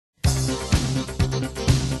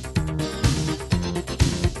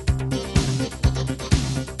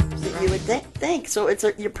think. So it's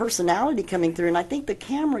your personality coming through, and I think the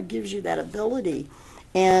camera gives you that ability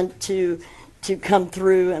and to come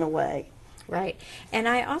through in a way. Right. And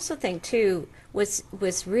I also think, too, what's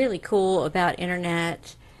really cool about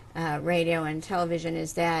Internet radio and television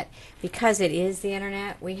is that because it is the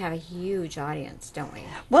Internet, we have a huge audience, don't we?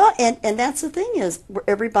 Well, and that's the thing is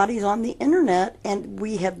everybody's on the Internet, and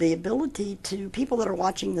we have the ability to, people that are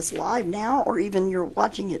watching this live now, or even you're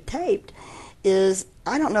watching it taped, is,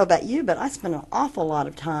 I don't know about you, but I spend an awful lot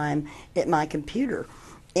of time at my computer.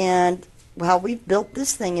 And how we've built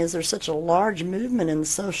this thing is there's such a large movement in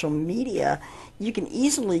social media, you can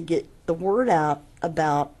easily get the word out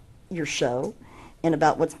about your show and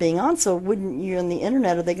about what's being on. So wouldn't you on the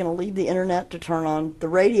Internet, are they going to leave the Internet to turn on the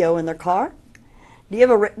radio in their car? Do you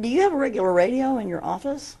have a regular radio in your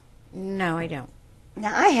office? No, I don't.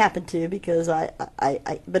 Now I happen to, because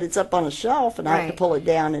but it's up on a shelf and I have to pull it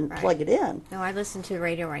down and plug it in. No, I listen to the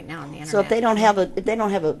radio right now on the Internet. So if they don't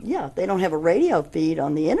have a radio feed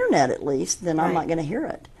on the Internet at least, then I'm not going to hear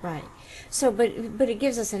it. Right. So, but it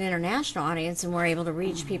gives us an international audience, and we're able to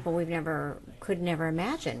reach people we could never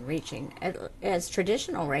imagine reaching. As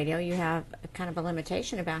traditional radio, you have kind of a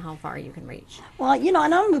limitation about how far you can reach. Well,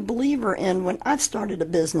 and I'm a believer in, when I've started a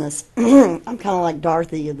business, I'm kind of like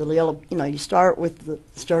Dorothy of the yellow. You start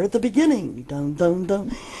at the beginning, dum dum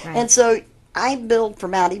dum, and so I build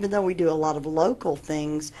from out. Even though we do a lot of local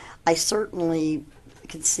things, I certainly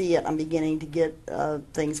can see it. I'm beginning to get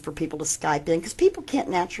things for people to Skype in, because people can't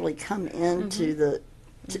naturally come into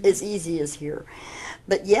as easy as here.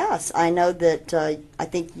 But yes, I know that I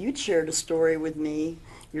think you'd shared a story with me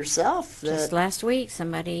yourself. Just last week,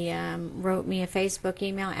 somebody wrote me a Facebook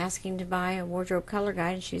email asking to buy a wardrobe color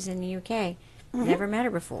guide, and she's in the UK. Never met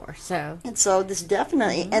her before, so. And so this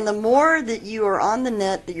definitely, and the more that you are on the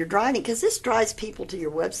net, that you're driving, because this drives people to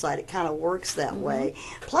your website, it kind of works that way.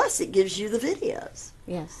 Plus, it gives you the videos.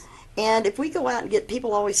 Yes. And if we go out and get,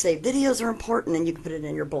 people always say videos are important, and you can put it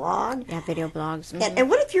in your blog. Yeah, video blogs. And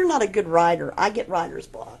what if you're not a good writer? I get writer's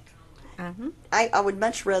block. I would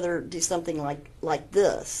much rather do something like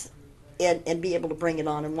this. And be able to bring it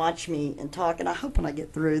on and watch me and talk. And I hope when I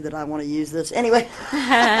get through that I want to use this. Anyway,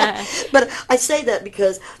 but I say that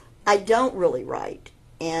because I don't really write,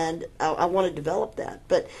 and I want to develop that.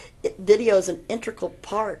 But video is an integral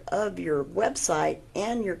part of your website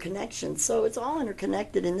and your connection. So it's all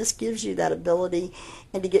interconnected, and this gives you that ability.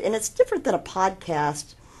 And it's different than a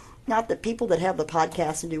podcast. Not that people that have the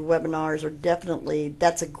podcast and do webinars are definitely,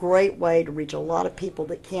 that's a great way to reach a lot of people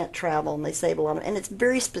that can't travel, and they save a lot of, and it's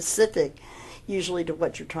very specific usually to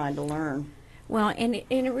what you're trying to learn. Well, and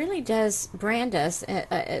it really does brand us.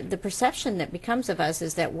 The perception that becomes of us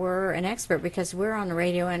is that we're an expert because we're on the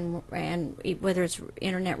radio, and whether it's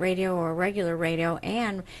Internet radio or regular radio,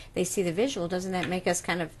 and they see the visual, doesn't that make us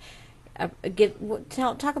kind of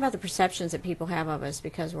talk about the perceptions that people have of us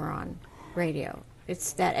because we're on radio?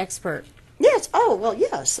 It's that expert. Yes. Oh, well,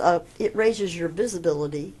 yes. It raises your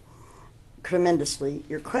visibility tremendously,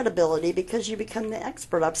 your credibility, because you become the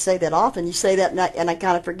expert. I say that often. You say that, and I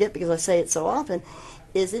kind of forget because I say it so often,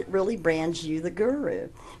 is it really brands you the guru.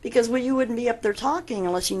 Because you wouldn't be up there talking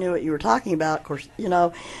unless you knew what you were talking about. Of course,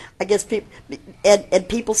 I guess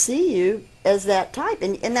people see you as that type.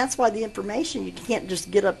 And that's why the information, you can't just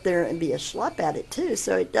get up there and be a schlep at it, too.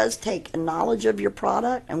 So it does take a knowledge of your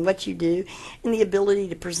product and what you do and the ability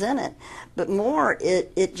to present it. But more,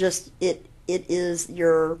 it is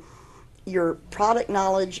your product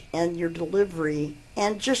knowledge and your delivery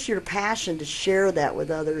and just your passion to share that with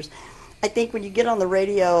others. I think when you get on the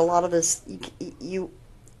radio, a lot of us,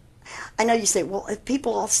 I know you say, well, if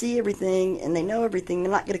people all see everything and they know everything,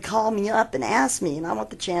 they're not going to call me up and ask me, and I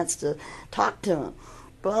want the chance to talk to them.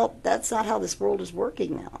 Well, that's not how this world is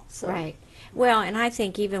working now. So. Right. Well, and I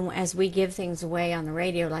think even as we give things away on the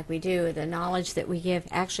radio like we do, the knowledge that we give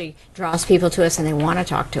actually draws people to us and they want to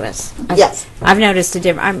talk to us. Yes. I've noticed a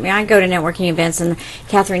difference. I go to networking events, and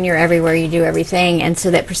Catherine, you're everywhere, you do everything, and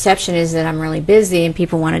so that perception is that I'm really busy, and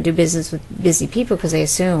people want to do business with busy people because they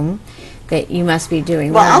assume that you must be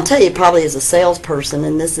doing well. I'll tell you, probably as a salesperson,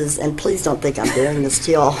 and please don't think I'm doing this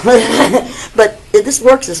to y'all, but this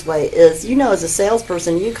works this way, is, as a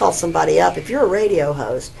salesperson, you call somebody up. If you're a radio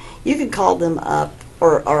host, you can call them up,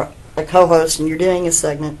 or a co-host, and you're doing a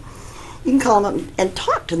segment, you can call them up and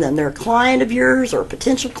talk to them. They're a client of yours or a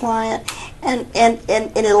potential client, and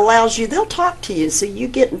it allows you, they'll talk to you, so you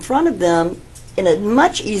get in front of them in a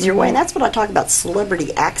much easier way, and that's what I talk about,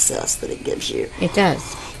 celebrity access that it gives you. It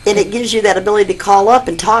does. And it gives you that ability to call up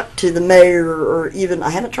and talk to the mayor, or even, I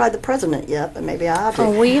haven't tried the president yet, but maybe I ought to. Oh,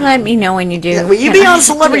 will you let me know when you do? Yeah, will you be on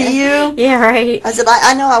Celebrity You? Yeah, right. I said,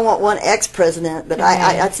 I know I want one ex-president, but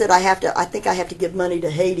I said I think I have to give money to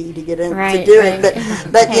Haiti to get in to do it.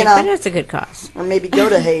 But Hey, you know, but it's a good cause. or maybe go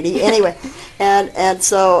to Haiti anyway. And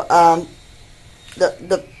so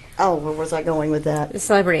where was I going with that? The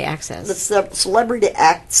celebrity access. The celebrity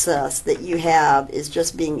access that you have is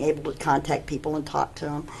just being able to contact people and talk to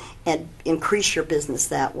them and increase your business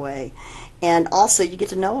that way. And also, you get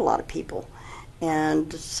to know a lot of people.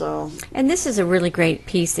 And so. And this is a really great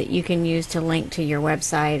piece that you can use to link to your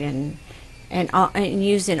website and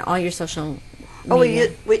use in all your social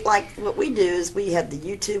media. We like what we do is we have the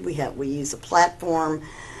YouTube. We use a platform,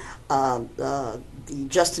 the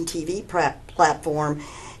Justin TV platform,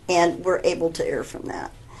 and we're able to air from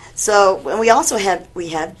that. So, and we also have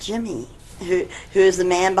Jimmy, who is the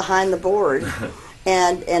man behind the board,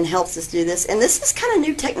 and helps us do this. And this is kind of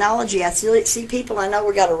new technology. I see people. I know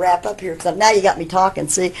we got to wrap up here because now you got me talking.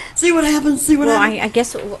 See what happens. See what happens. I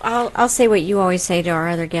guess I'll say what you always say to our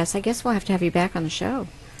other guests. I guess we'll have you back on the show.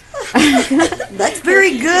 That's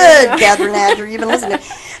very good, Catherine Adger. You've been listening.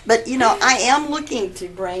 But, you know, I am looking to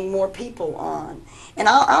bring more people on. And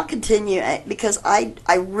I'll continue because I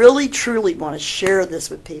really, truly want to share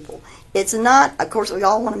this with people. It's not, of course, we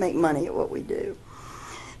all want to make money at what we do.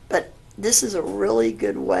 But this is a really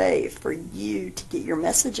good way for you to get your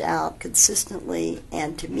message out consistently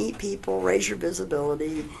and to meet people, raise your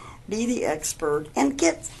visibility, be the expert, and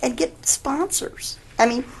get sponsors. I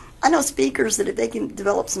mean, I know speakers that if they can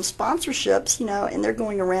develop some sponsorships, you know, and they're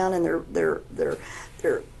going around and they're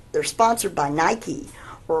sponsored by Nike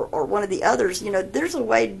or one of the others, you know, there's a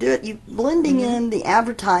way to do it. You blending in the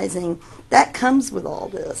advertising that comes with all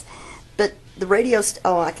this, but the radio.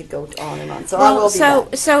 I could go on and on. So I will be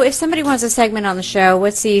back. So if somebody wants a segment on the show,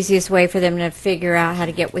 what's the easiest way for them to figure out how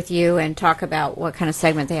to get with you and talk about what kind of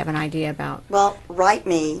segment they have an idea about? Well, write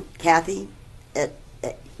me, Kathy,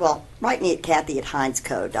 write me at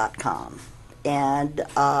Kathy@HinesCo.com. And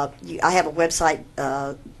I have a website,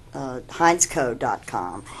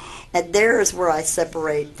 HinesCo.com. And there is where I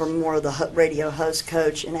separate from more of the radio host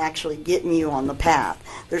coach and actually getting you on the path.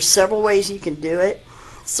 There's several ways you can do it.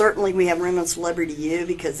 Certainly we have room on Celebrity You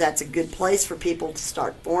because that's a good place for people to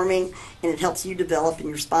start forming, and it helps you develop in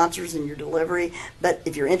your sponsors and your delivery. But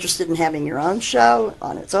if you're interested in having your own show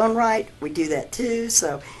on its own right, we do that too.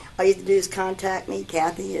 So all you have to do is contact me,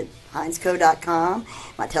 Kathy, at HinesCo.com.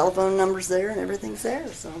 My telephone number's there and everything's there.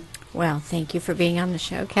 So. Well, thank you for being on the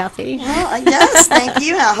show, Kathy. Well, yes, thank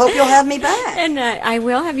you. I hope you'll have me back. And I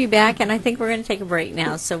will have you back, and I think we're going to take a break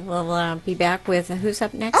now. So we'll be back with who's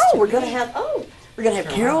up next? We're going to have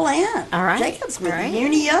Carol Ann Jacobs with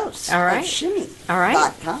Unios of Shimmy.com. All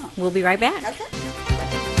right. We'll be right back. Okay.